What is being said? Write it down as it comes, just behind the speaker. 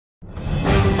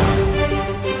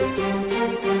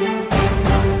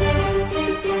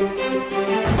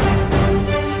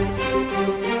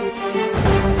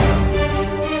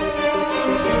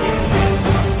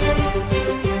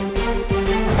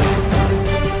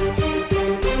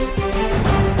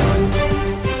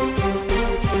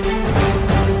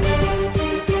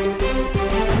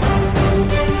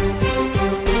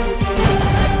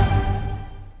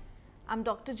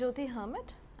Dr. Jyoti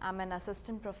Hermit. I am an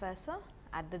assistant professor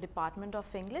at the Department of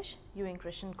English, Ewing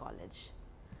Christian College.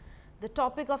 The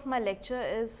topic of my lecture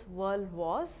is World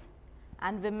Wars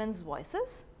and Women's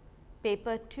Voices,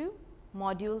 Paper 2,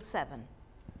 Module 7.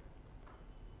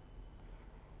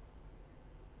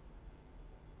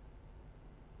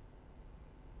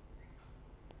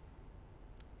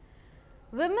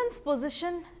 Women's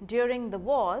position during the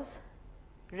wars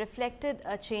reflected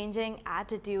a changing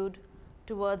attitude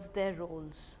towards their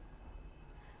roles.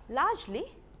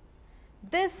 Largely,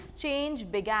 this change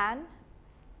began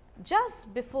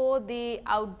just before the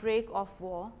outbreak of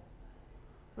war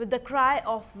with the cry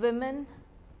of women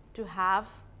to have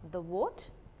the vote,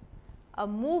 a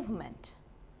movement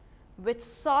which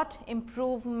sought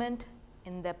improvement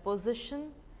in their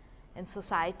position in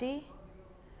society,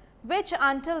 which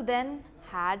until then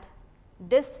had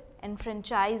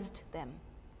disenfranchised them.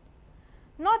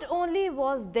 Not only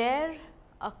was there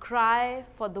a cry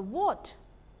for the vote,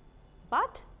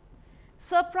 but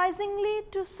surprisingly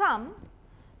to some,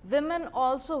 women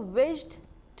also wished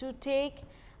to take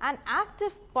an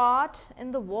active part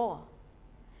in the war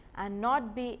and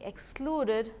not be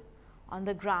excluded on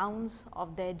the grounds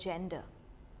of their gender.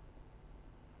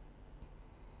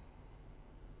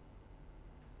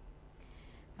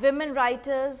 Women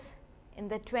writers in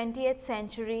the 20th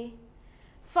century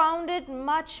found it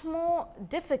much more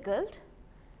difficult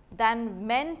than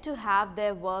men to have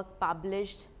their work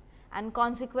published, and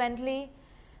consequently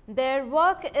their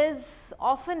work is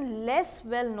often less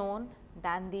well known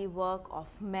than the work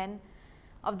of men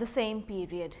of the same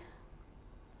period.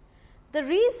 The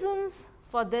reasons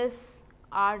for this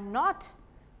are not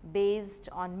based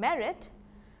on merit,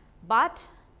 but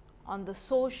on the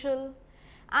social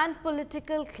and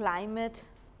political climate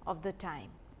of the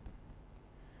time.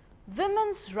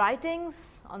 Women's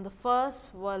writings on the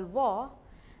First World War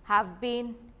have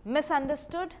been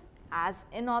misunderstood as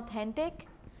inauthentic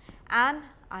and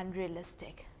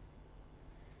unrealistic.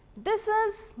 This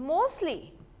is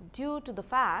mostly due to the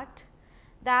fact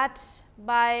that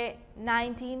by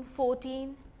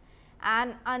 1914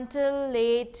 and until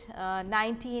late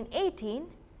 1918,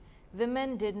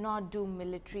 women did not do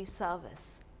military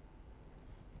service.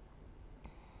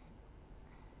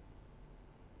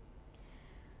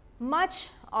 Much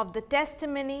of the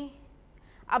testimony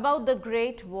about the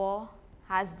Great War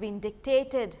has been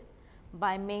dictated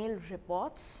by male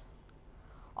reports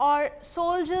or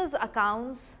soldiers'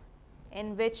 accounts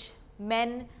in which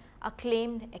men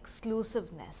acclaimed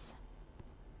exclusiveness.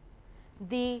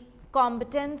 The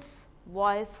combatant's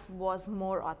voice was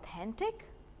more authentic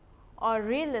or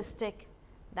realistic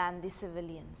than the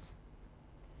civilians.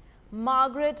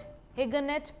 Margaret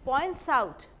Higonnet points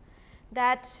out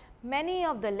that many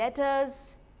of the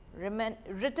letters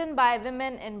written by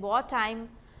women in wartime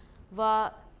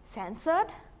were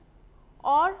censored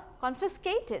or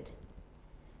confiscated.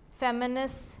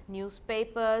 Feminist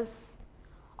newspapers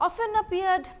often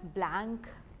appeared blank,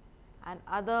 and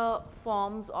other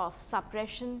forms of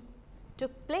suppression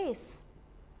took place.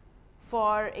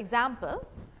 For example,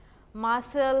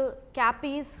 Marcel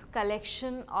Cappy's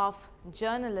collection of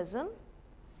journalism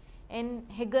in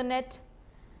Higonnet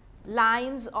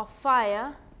Lines of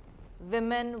Fire,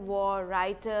 Women War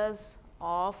Writers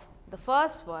of the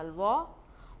First World War,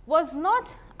 was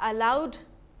not allowed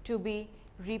to be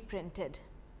reprinted.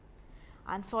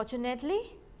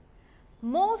 Unfortunately,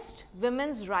 most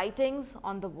women's writings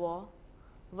on the war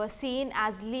were seen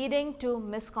as leading to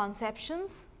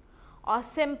misconceptions or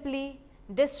simply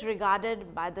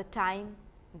disregarded by the time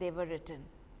they were written.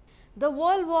 The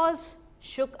world wars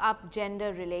shook up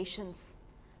gender relations,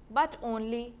 but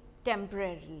only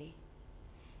temporarily.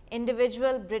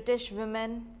 Individual British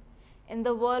women in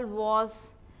the world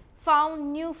wars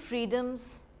found new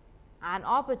freedoms and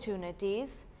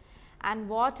opportunities, and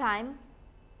wartime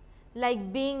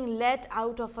like being let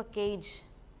out of a cage,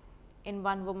 in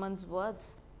one woman's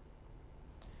words.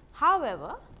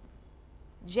 However,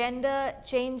 gender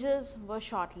changes were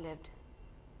short-lived.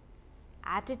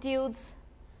 Attitudes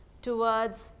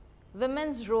towards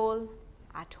women's role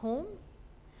at home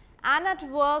and at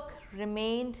work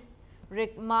remained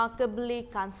remarkably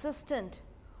consistent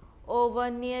over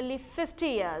nearly 50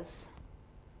 years.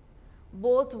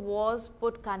 Both wars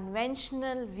put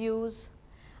conventional views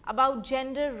about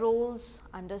gender roles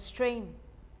under strain,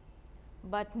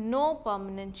 but no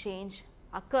permanent change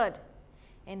occurred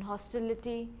in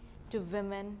hostility to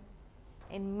women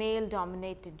in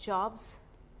male-dominated jobs,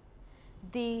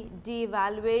 the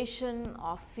devaluation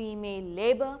of female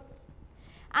labor,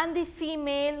 and the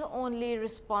female-only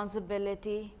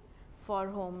responsibility for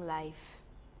home life.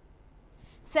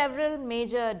 Several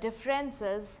major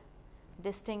differences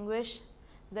distinguish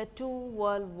the two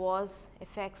world wars'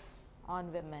 effects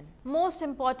on women. Most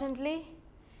importantly,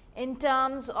 in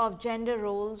terms of gender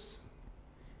roles,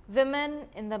 women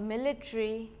in the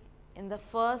military in the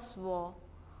First War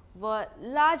were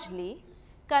largely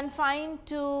confined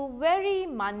to very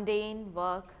mundane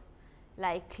work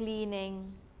like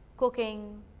cleaning,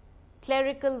 cooking,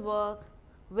 clerical work,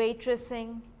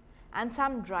 waitressing, and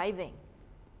some driving.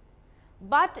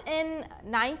 But in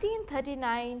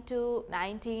 1939 to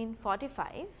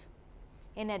 1945,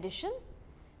 in addition,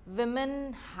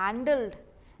 women handled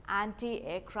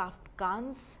anti-aircraft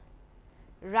guns,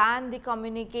 ran the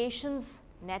communications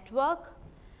network,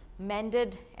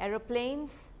 mended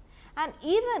aeroplanes, and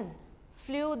even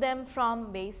flew them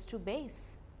from base to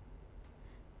base.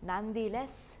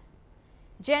 Nonetheless,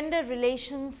 gender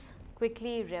relations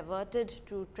quickly reverted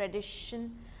to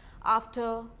tradition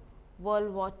after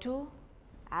World War II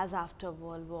as after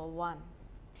World War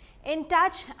I. In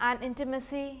Touch and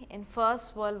Intimacy in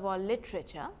First World War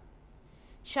literature,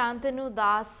 Shantanu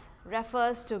Das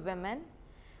refers to women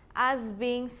as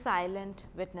being silent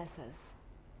witnesses.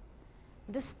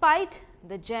 Despite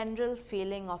the general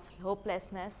feeling of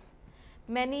hopelessness,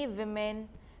 many women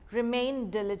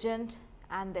remained diligent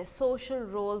and their social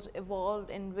roles evolved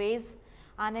in ways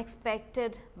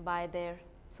unexpected by their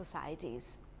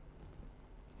societies.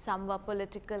 Some were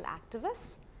political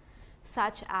activists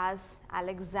such as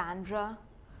Alexandra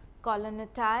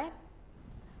Kollontai,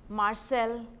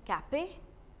 Marcel Capet,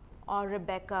 or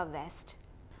Rebecca West.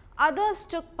 Others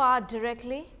took part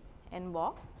directly in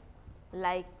war,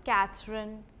 like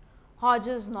Catherine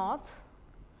Hodges North,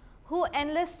 who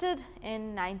enlisted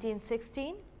in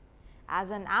 1916 as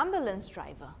an ambulance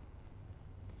driver.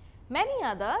 Many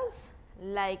others,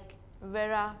 like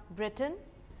Vera Brittain,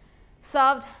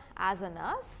 served as a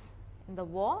nurse in the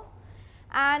war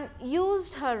and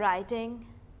used her writing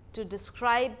to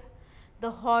describe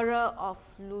the horror of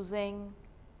losing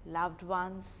loved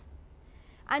ones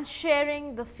and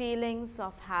sharing the feelings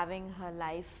of having her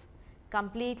life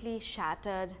completely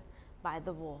shattered by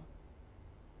the war.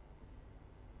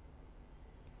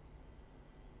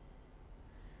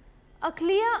 A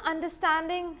clear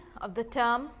understanding of the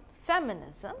term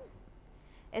feminism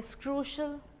is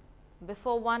crucial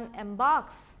before one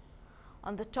embarks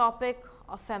on the topic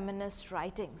of feminist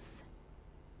writings.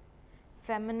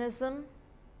 Feminism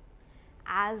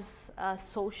as a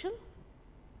social,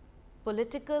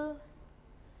 political,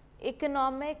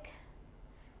 economic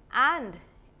and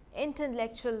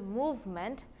intellectual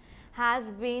movement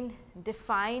has been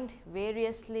defined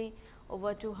variously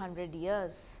over 200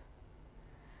 years.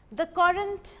 The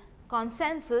current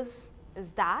consensus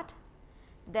is that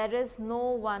there is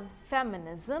no one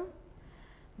feminism,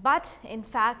 but in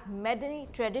fact many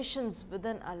traditions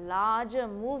within a larger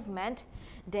movement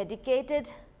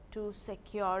dedicated to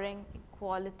securing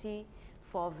equality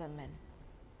for women.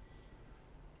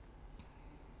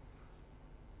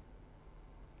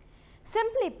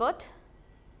 Simply put,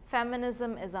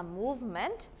 feminism is a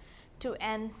movement to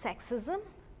end sexism,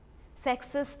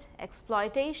 sexist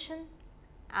exploitation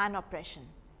and oppression.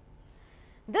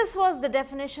 This was the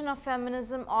definition of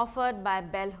feminism offered by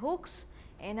bell hooks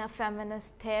in her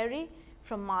feminist theory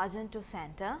from margin to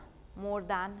center more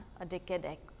than a decade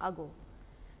ago.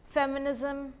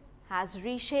 Feminism has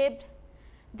reshaped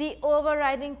the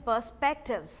overriding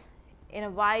perspectives in a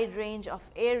wide range of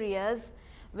areas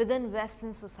within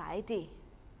Western society,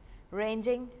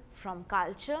 ranging from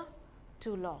culture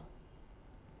to law.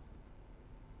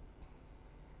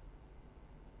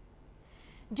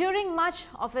 During much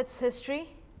of its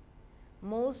history,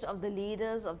 most of the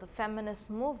leaders of the feminist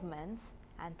movements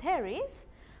and theories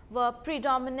were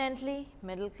predominantly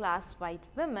middle-class white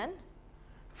women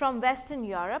from Western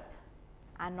Europe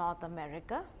and North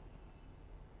America.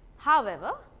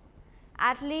 However,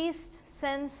 at least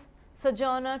since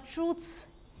Sojourner Truth's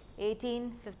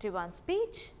 1851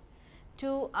 speech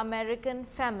to American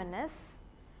feminists,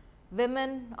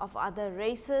 women of other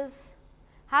races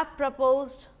have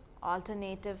proposed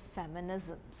alternative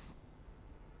feminisms.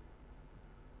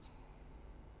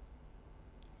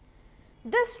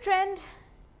 This trend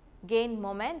gained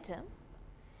momentum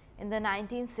in the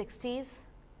 1960s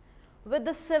with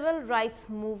the civil rights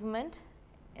movement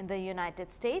in the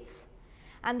United States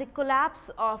and the collapse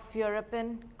of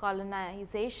European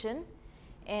colonization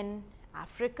in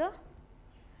Africa,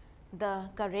 the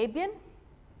Caribbean,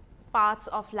 parts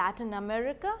of Latin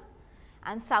America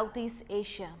and Southeast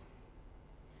Asia.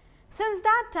 Since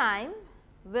that time,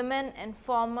 women in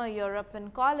former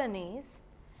European colonies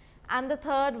and the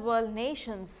third world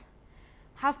nations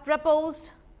have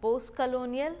proposed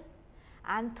post-colonial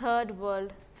and third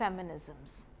world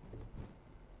feminisms.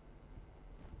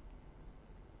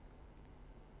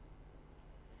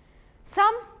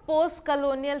 Some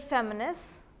post-colonial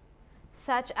feminists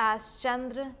such as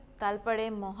Chandra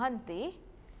Talpade Mohanty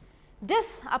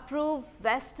disapprove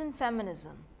Western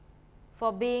feminism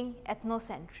for being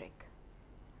ethnocentric.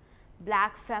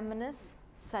 Black feminists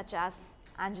such as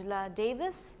Angela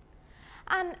Davis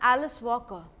and Alice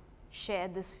Walker share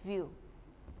this view.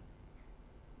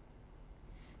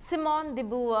 Simone de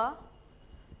Beauvoir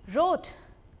wrote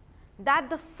that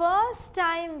the first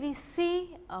time we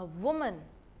see a woman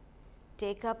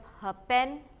take up her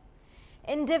pen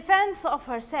in defense of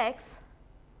her sex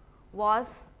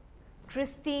was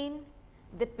Christine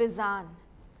de Pizan,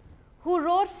 who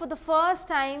wrote for the first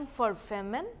time for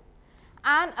women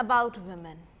and about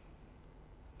women.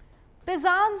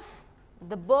 Pizan's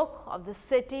The Book of the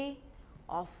City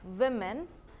of Women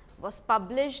was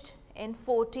published in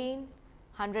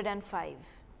 1405.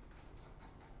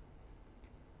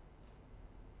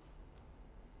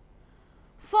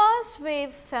 First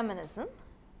wave feminism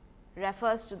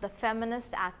refers to the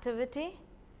feminist activity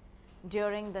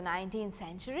during the 19th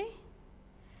century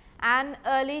and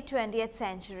early 20th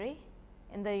century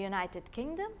in the United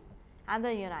Kingdom and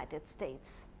the United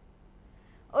States.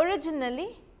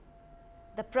 Originally,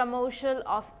 the promotion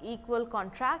of equal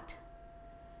contract,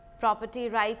 property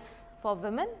rights for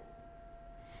women,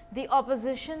 the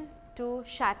opposition to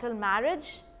chattel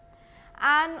marriage,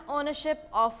 and ownership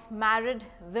of married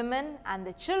women and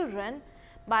the children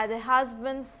by their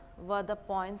husbands were the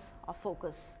points of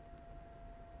focus.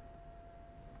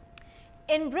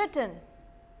 In Britain,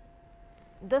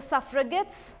 the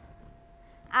suffragettes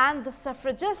and the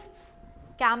suffragists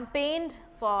campaigned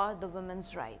for the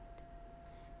women's right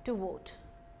to vote.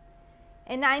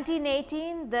 In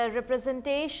 1918, the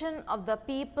Representation of the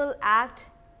People Act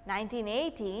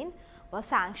 1918 was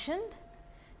sanctioned,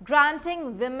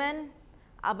 granting women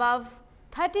above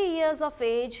 30 years of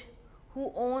age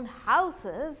who owned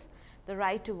houses the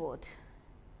right to vote.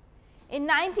 In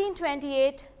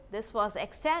 1928, this was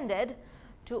extended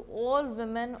to all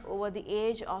women over the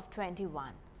age of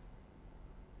 21.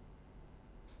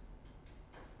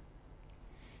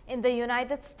 In the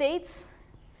United States,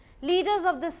 leaders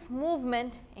of this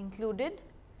movement included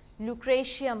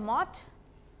Lucretia Mott,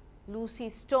 Lucy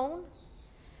Stone,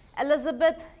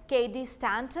 Elizabeth Cady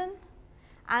Stanton,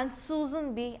 and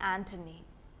Susan B. Anthony,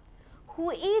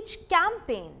 who each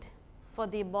campaigned for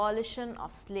the abolition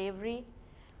of slavery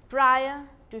prior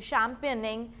to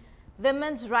championing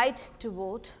women's right to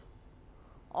vote.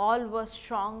 All were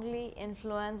strongly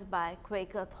influenced by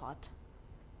Quaker thought.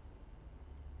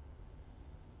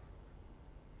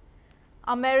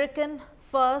 American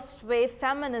first wave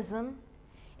feminism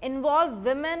involved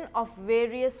women of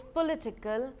various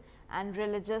political and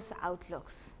religious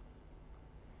outlooks.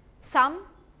 Some,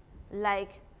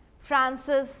 like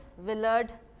Frances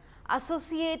Willard,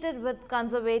 associated with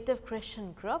conservative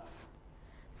Christian groups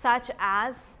such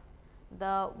as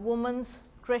the Women's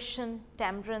Christian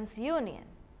Temperance Union.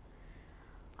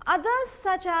 Others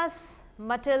such as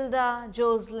Matilda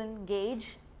Joslyn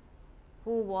Gage,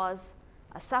 who was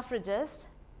a suffragist,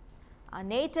 a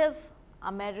Native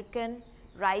American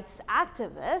rights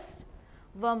activist,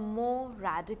 were more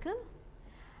radical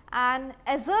and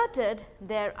asserted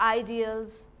their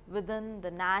ideals within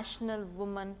the National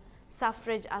Woman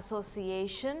Suffrage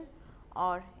Association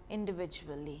or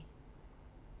individually.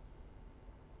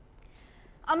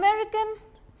 American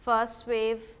first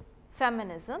wave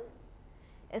feminism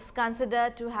is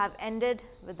considered to have ended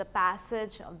with the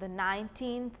passage of the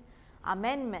 19th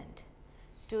Amendment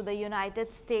to the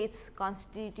United States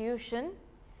Constitution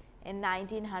in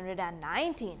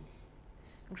 1919,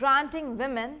 granting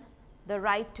women the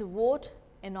right to vote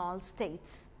in all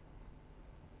states.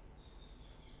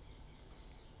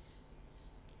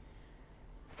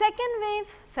 Second wave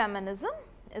feminism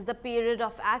is the period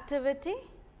of activity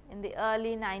in the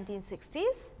early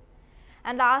 1960s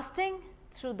and lasting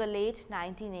through the late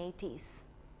 1980s.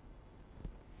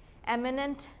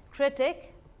 Eminent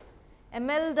critic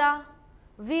Imelda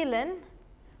Whelan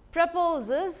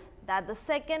proposes that the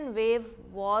second wave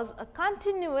was a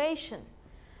continuation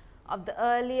of the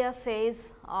earlier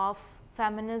phase of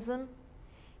feminism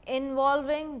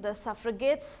involving the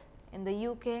suffragettes in the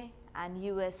UK and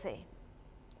USA.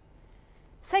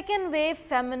 Second wave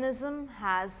feminism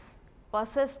has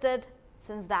persisted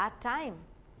since that time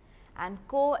and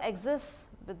coexists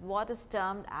with what is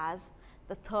termed as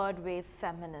the third wave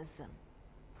feminism.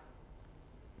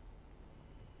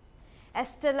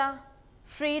 Estella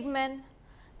Friedman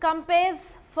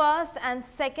compares first and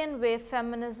second wave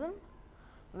feminism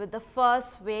with the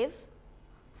first wave,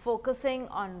 focusing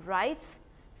on rights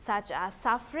such as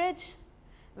suffrage,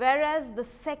 whereas the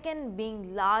second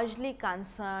being largely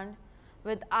concerned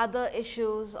with other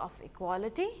issues of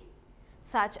equality,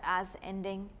 such as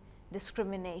ending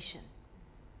discrimination.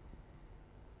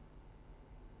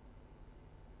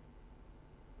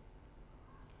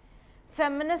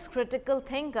 Feminist critical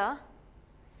thinker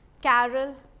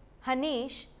Carol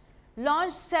Hanisch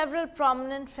launched several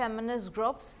prominent feminist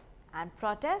groups and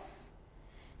protests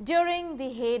during the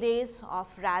heydays of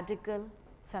radical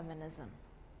feminism.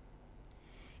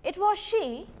 It was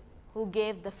she who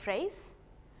gave the phrase,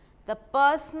 "The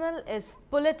personal is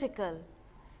political,"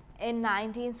 in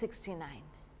 1969,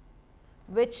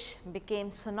 which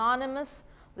became synonymous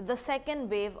with the second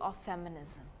wave of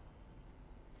feminism.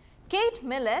 Kate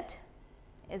Millett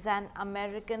is an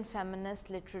American feminist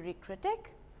literary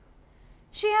critic.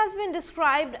 She has been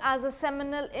described as a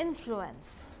seminal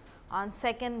influence on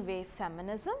second wave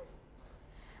feminism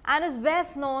and is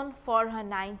best known for her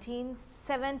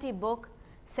 1970 book,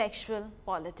 Sexual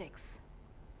Politics.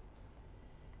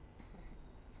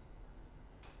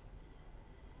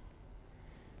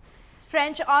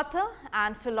 French author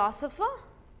and philosopher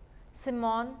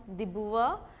Simone de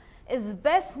Beauvoir is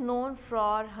best known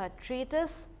for her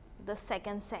treatise, The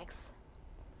Second Sex,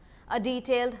 a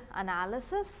detailed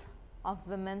analysis of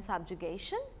women's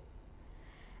subjugation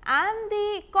and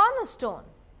the cornerstone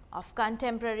of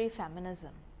contemporary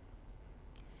feminism.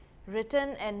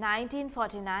 Written in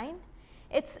 1949,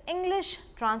 its English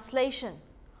translation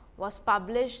was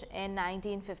published in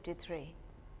 1953.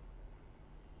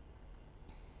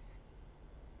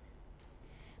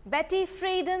 Betty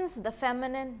Friedan's The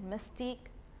Feminine Mystique,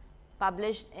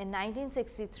 published in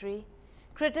 1963,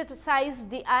 criticized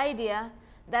the idea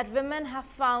that women have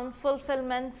found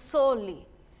fulfillment solely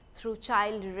through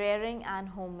child rearing and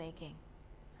homemaking.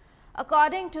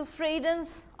 According to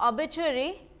Friedan's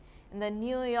obituary in the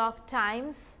New York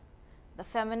Times, The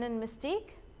Feminine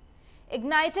Mystique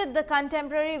ignited the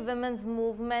contemporary women's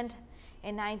movement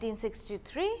in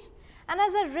 1963 and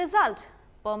as a result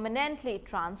permanently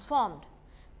transformed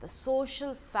the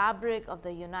social fabric of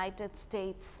the United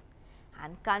States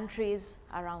and countries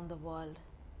around the world,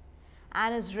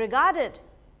 and is regarded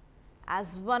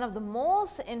as one of the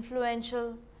most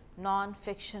influential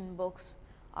non-fiction books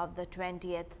of the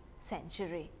 20th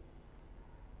century.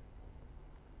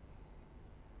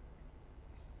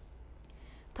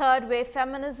 Third wave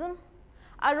feminism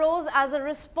arose as a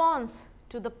response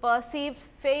to the perceived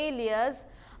failures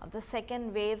of the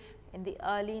second wave in the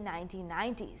early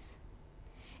 1990s.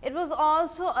 It was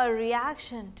also a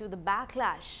reaction to the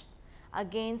backlash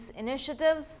against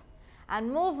initiatives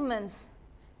and movements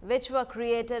which were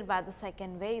created by the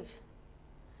second wave.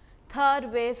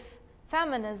 Third wave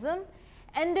feminism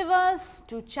endeavors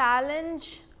to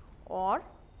challenge or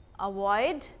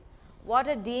avoid what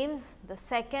it deems the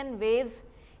second wave's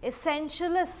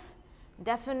essentialist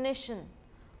definition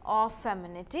of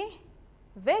femininity,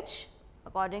 which,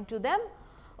 according to them,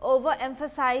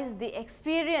 overemphasized the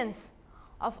experience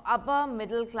of upper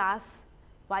middle class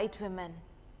white women.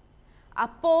 A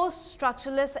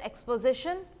post-structuralist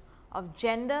exposition of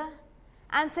gender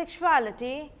and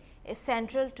sexuality is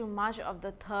central to much of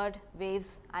the third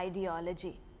wave's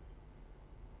ideology.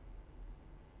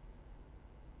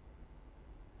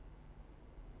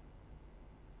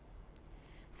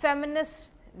 Feminist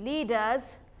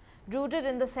leaders rooted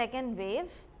in the second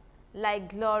wave like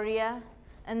Gloria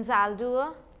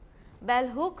Anzaldúa, Bell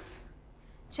Hooks,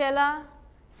 Chela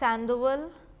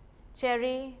Sandoval,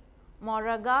 Cherry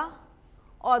Moraga,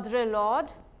 Audre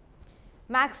Lorde,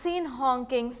 Maxine Hong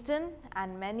Kingston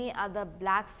and many other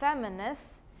black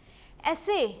feminists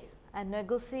essay a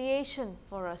negotiation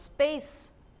for a space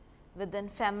within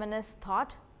feminist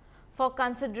thought for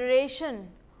consideration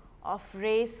of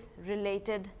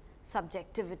race-related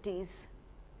subjectivities.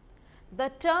 The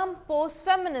term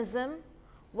post-feminism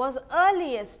was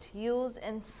earliest used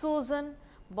in Susan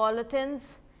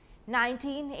Bolton's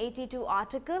 1982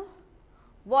 article,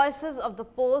 Voices of the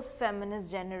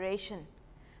Post-Feminist Generation,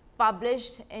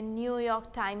 published in New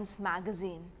York Times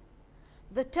Magazine.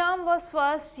 The term was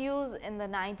first used in the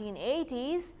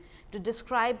 1980s to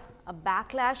describe a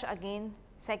backlash against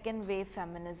second wave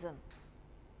feminism.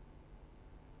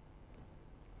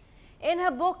 In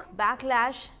her book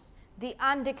Backlash, The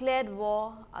Undeclared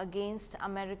War Against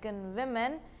American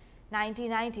Women,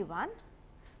 1991,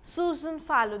 Susan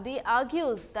Faludi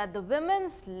argues that the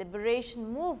women's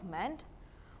liberation movement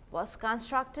was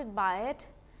constructed by it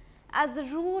as the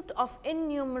root of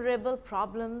innumerable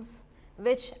problems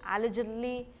which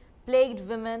allegedly plagued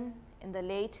women in the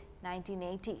late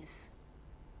 1980s.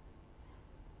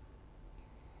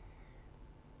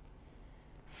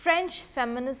 French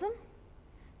feminism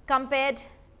compared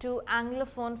to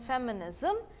Anglophone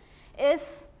feminism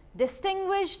is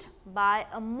distinguished by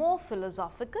a more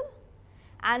philosophical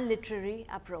and literary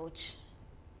approach.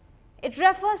 It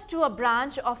refers to a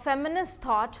branch of feminist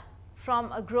thought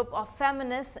from a group of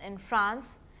feminists in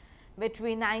France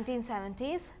between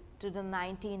 1970s to the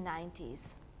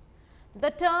 1990s.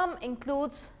 The term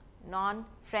includes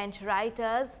non-French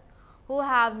writers who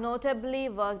have notably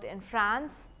worked in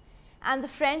France and the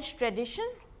French tradition,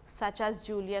 such as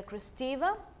Julia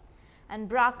Kristeva and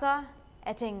Bracha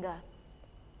Ettinger.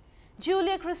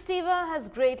 Julia Kristeva has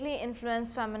greatly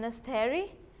influenced feminist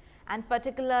theory and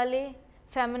particularly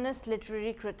feminist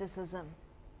literary criticism.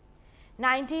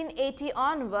 1980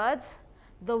 onwards,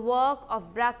 the work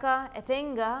of Bracha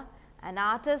Ettinger, an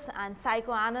artist and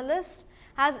psychoanalyst,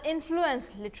 has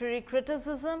influenced literary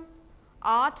criticism,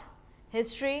 art,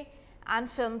 history, and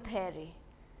film theory.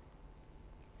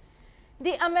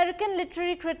 The American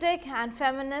literary critic and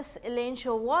feminist Elaine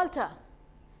Showalter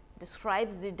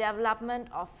describes the development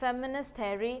of feminist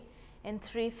theory in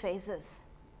three phases.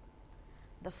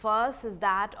 The first is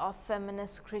that of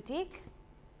feminist critique,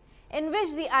 in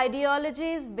which the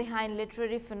ideologies behind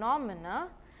literary phenomena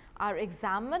are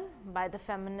examined by the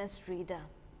feminist reader.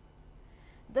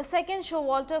 The second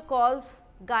Showalter calls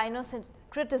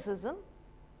gynocriticism,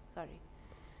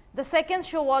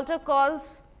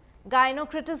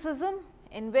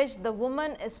 in which the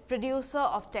woman is producer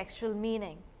of textual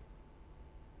meaning.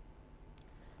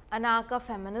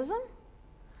 Anarcha-feminism,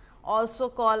 also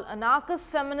called anarchist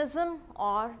feminism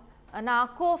or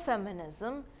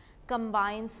anarcho-feminism,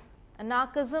 combines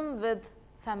anarchism with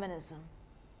feminism.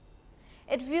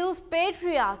 It views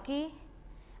patriarchy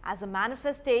as a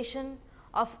manifestation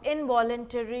of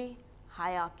involuntary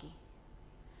hierarchy.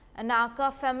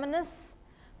 Anarcha-feminists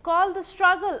call the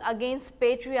struggle against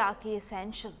patriarchy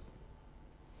essential.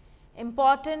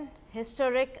 Important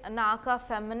historic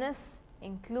anarcha-feminists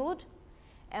include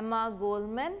Emma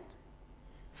Goldman,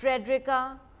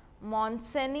 Frederica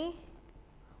Montseny,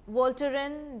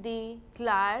 Voltairine de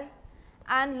Cleyre,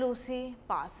 and Lucy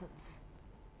Parsons.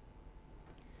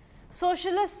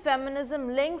 Socialist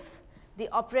feminism links the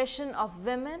oppression of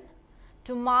women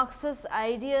to Marxist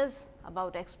ideas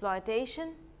about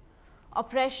exploitation,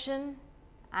 oppression,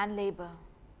 and labor.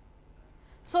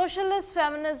 Socialist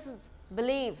feminists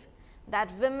believe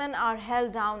that women are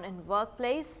held down in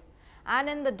workplace and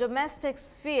in the domestic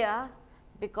sphere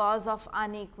because of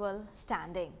unequal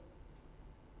standing.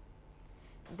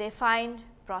 They find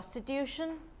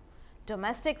prostitution,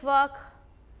 domestic work,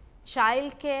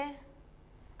 child care,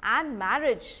 and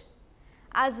marriage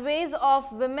as ways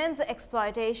of women's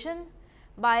exploitation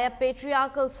by a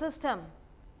patriarchal system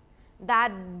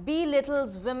that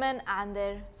belittles women and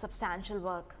their substantial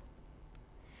work.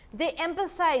 They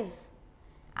emphasize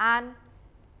and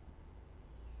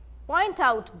point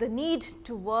out the need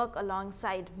to work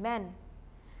alongside men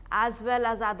as well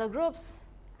as other groups,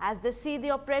 as they see the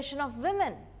oppression of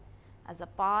women as a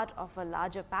part of a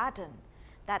larger pattern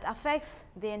that affects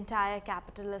the entire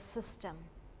capitalist system.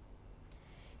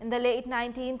 In the late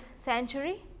 19th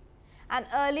century and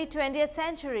early 20th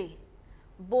century,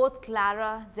 both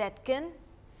Clara Zetkin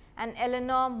and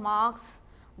Eleanor Marx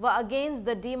were against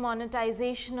the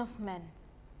demonetization of men.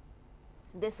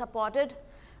 They supported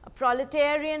a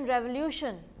proletarian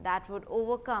revolution that would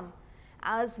overcome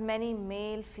as many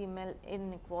male-female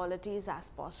inequalities as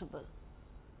possible.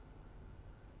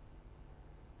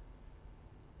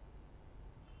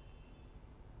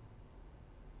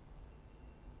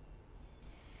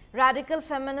 Radical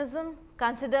feminism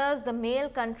considers the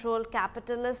male-controlled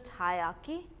capitalist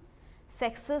hierarchy,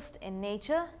 sexist in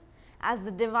nature, as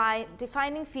the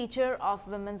defining feature of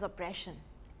women's oppression.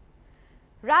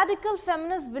 Radical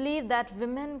feminists believe that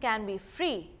women can be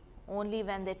free only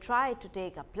when they try to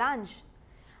take a plunge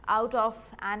out of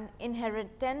an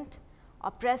inherent,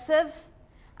 oppressive,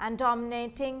 and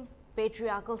dominating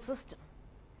patriarchal system.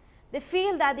 They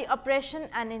feel that the oppression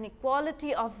and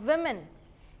inequality of women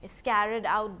is carried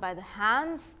out by the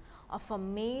hands of a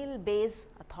male-based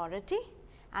authority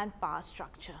and power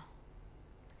structure.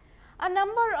 A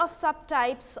number of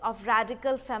subtypes of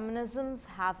radical feminisms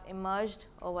have emerged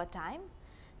over time,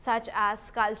 such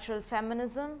as cultural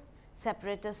feminism,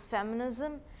 separatist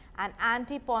feminism, and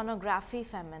anti-pornography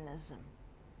feminism.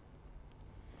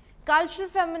 Cultural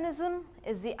feminism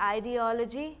is the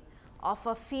ideology of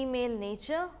a female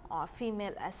nature or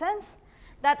female essence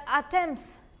that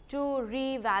attempts to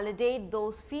revalidate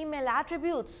those female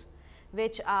attributes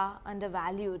which are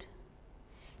undervalued.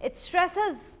 It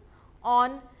stresses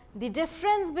on the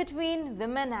difference between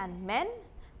women and men,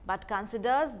 but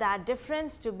considers that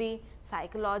difference to be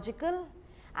psychological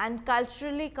and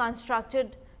culturally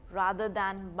constructed rather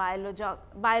than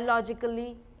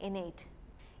biologically innate.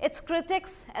 Its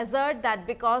critics assert that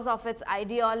because of its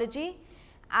ideology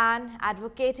and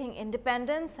advocating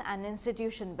independence and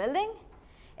institution building,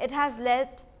 it has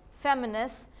led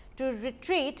feminists to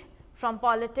retreat from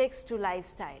politics to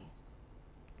lifestyle.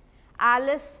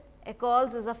 Alice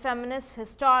Eccles is a feminist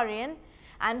historian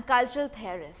and cultural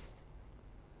theorist.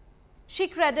 She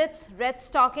credits Red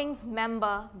Stockings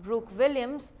member Brooke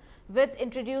Williams with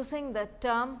introducing the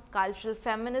term cultural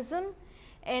feminism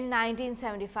in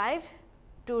 1975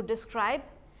 to describe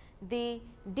the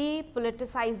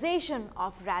depoliticization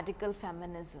of radical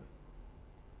feminism.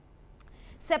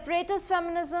 Separatist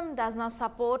feminism does not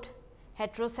support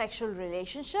heterosexual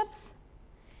relationships.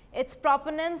 Its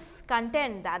proponents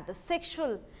contend that the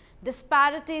sexual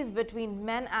disparities between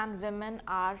men and women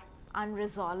are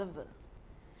unresolvable.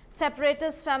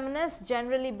 Separatist feminists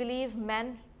generally believe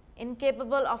men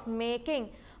incapable of making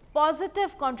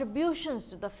positive contributions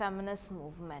to the feminist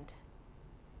movement.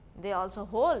 They also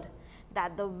hold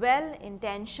that the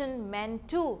well-intentioned men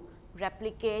too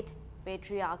replicate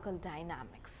patriarchal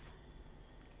dynamics.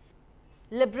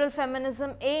 Liberal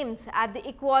feminism aims at the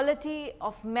equality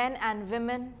of men and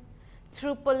women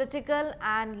through political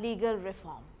and legal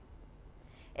reform.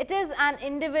 It is an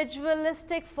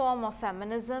individualistic form of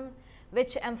feminism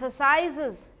which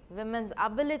emphasizes women's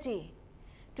ability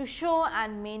to show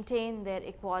and maintain their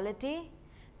equality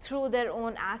through their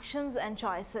own actions and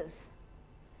choices.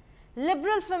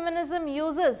 Liberal feminism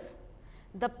uses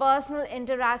the personal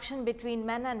interaction between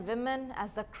men and women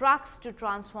as the crux to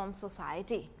transform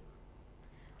society.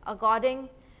 According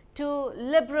to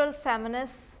liberal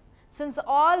feminists, since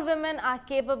all women are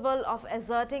capable of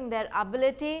asserting their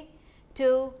ability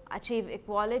to achieve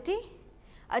equality,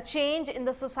 a change in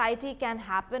the society can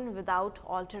happen without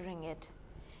altering it.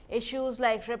 Issues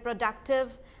like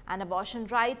reproductive and abortion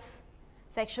rights,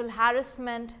 sexual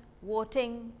harassment,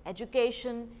 voting,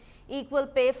 education, equal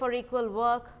pay for equal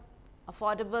work,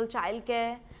 affordable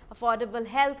childcare, affordable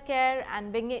health care,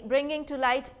 and bringing to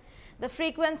light the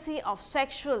frequency of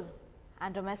sexual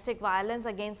and domestic violence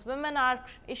against women are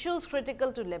issues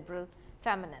critical to liberal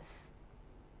feminists.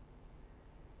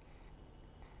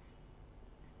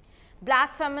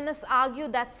 Black feminists argue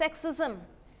that sexism,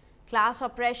 class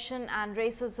oppression, and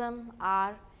racism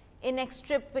are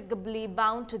inextricably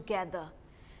bound together.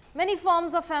 Many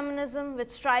forms of feminism which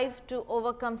strive to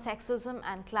overcome sexism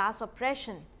and class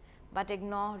oppression but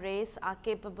ignore race are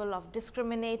capable of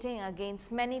discriminating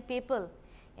against many people,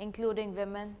 including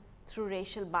women, through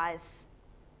racial bias.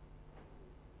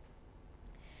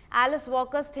 Alice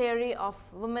Walker's theory of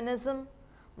womanism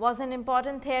was an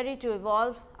important theory to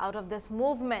evolve out of this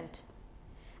movement.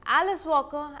 Alice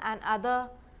Walker and other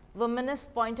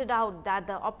womanists pointed out that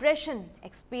the oppression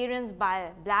experienced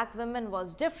by black women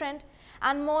was different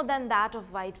and more than that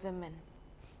of white women.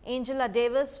 Angela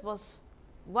Davis was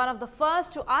one of the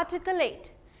first to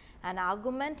articulate an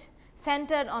argument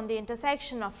centered on the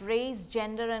intersection of race,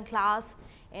 gender, and class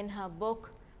in her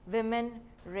book, Women,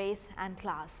 Race, and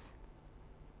Class.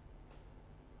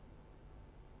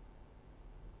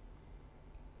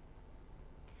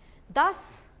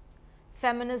 Thus,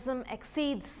 feminism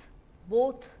exceeds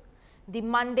both the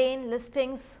mundane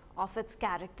listings of its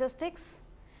characteristics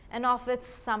and of its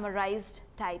summarized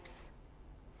types.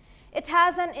 It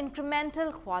has an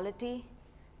incremental quality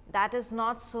that is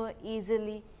not so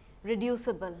easily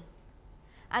reducible,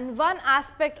 and one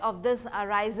aspect of this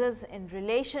arises in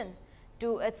relation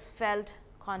to its felt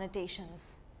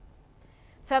connotations.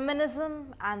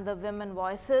 Feminism and the women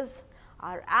voices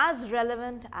are as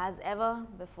relevant as ever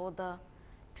before the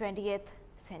 20th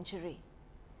century.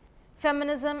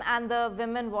 Feminism and the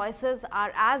women voices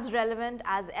are as relevant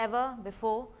as ever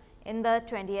before in the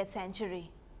 20th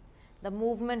century. The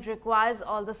movement requires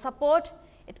all the support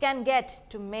it can get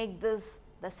to make this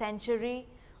the century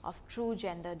of true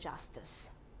gender justice.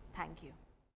 Thank you.